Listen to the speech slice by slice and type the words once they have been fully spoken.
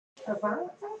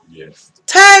Yes.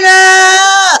 Turn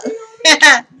up!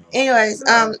 Anyways,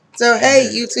 so hey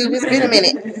YouTube, it's been a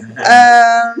minute.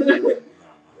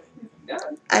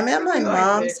 I'm at my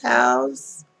mom's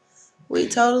house. We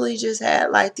totally just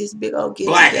had like this big old get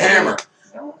Black together. Hammer.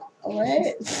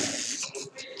 What?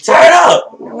 Turn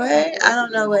up! What? I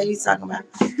don't know what he's talking about.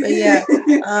 But yeah,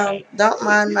 don't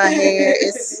mind my hair.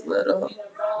 It's little.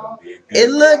 It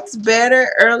looked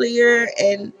better earlier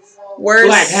and worse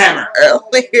Black Hammer.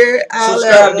 earlier all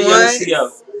Subscribe at to Young once.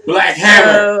 CO. Black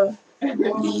Hammer.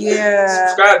 Yeah.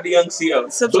 Subscribe to Young CO.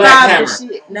 Subscribe to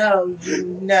shit. No,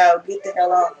 get the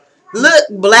hell on. Look,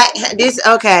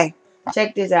 okay.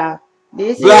 Check this out.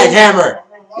 Black Hammer.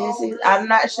 I'm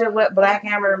not sure what Black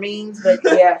Hammer means, but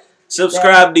yeah.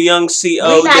 Subscribe to Young CO.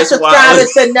 We're not subscribing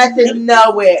to nothing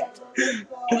nowhere.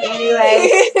 Anyway,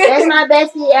 that's my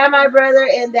bestie and my brother,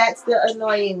 and that's the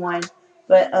annoying one.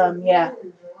 But yeah.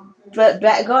 But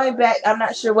going back, I'm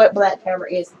not sure what Black Hammer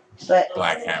is. But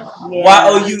Black Hammer.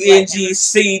 Yeah,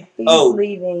 YOUNGCO. He's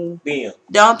leaving. Damn.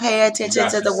 Don't pay attention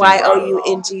to the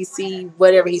YOUNGC,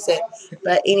 whatever he said.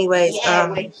 But anyways,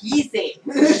 he said.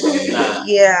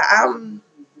 Yeah,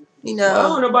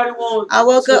 I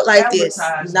woke up like this.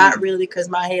 Not really, because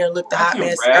my hair looked a hot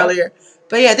mess earlier.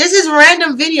 But yeah, this is a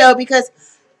random video because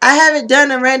I haven't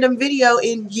done a random video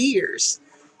in years.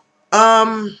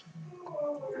 I'm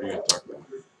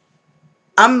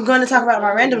going to talk about my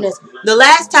randomness. The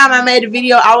last time I made a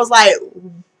video, I was like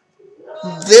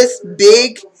this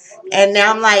big, and now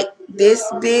I'm like this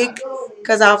big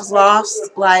because I was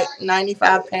lost like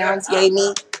 95 pounds. Yay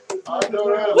me.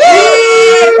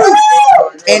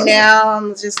 And now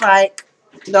I'm just like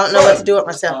don't know what to do with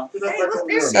myself. So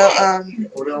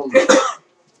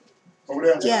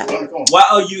yeah.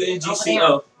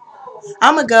 YOUNGCO.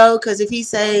 I'm gonna go because if he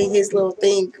say his little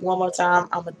thing one more time,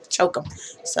 I'm gonna choke him.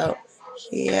 So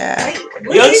yeah.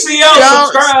 Young CO,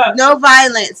 subscribe. No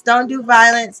violence. Don't do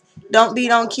violence. Don't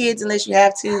beat on kids unless you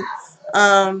have to.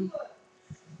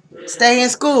 Stay in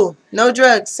school. No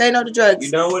drugs. Say no to drugs.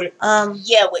 You done with it?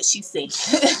 Yeah, what she said.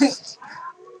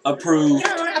 Approved.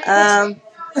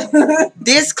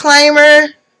 Disclaimer.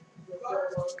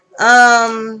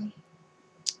 I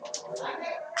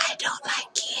don't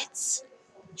like kids.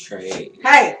 Trade.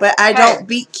 Hey, but I don't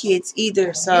beat kids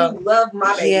either. So you love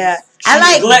my babies. Yeah,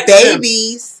 I like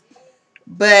babies,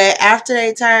 but after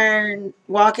they turn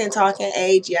walking, talking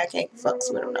age, yeah, I can't fucks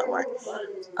with them no more.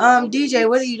 DJ,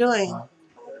 what are you doing?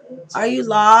 Are you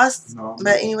lost?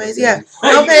 But anyways, yeah,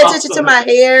 don't pay attention to my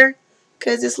hair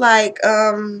because it's like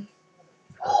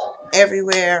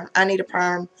everywhere. I need a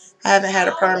perm. I haven't had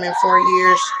a perm in 4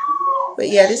 years. But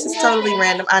yeah, this is totally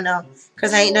random. I know,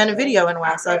 because I ain't done a video in a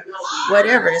while. So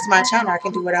whatever, it's my channel. I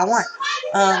can do what I want.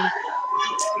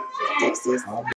 This is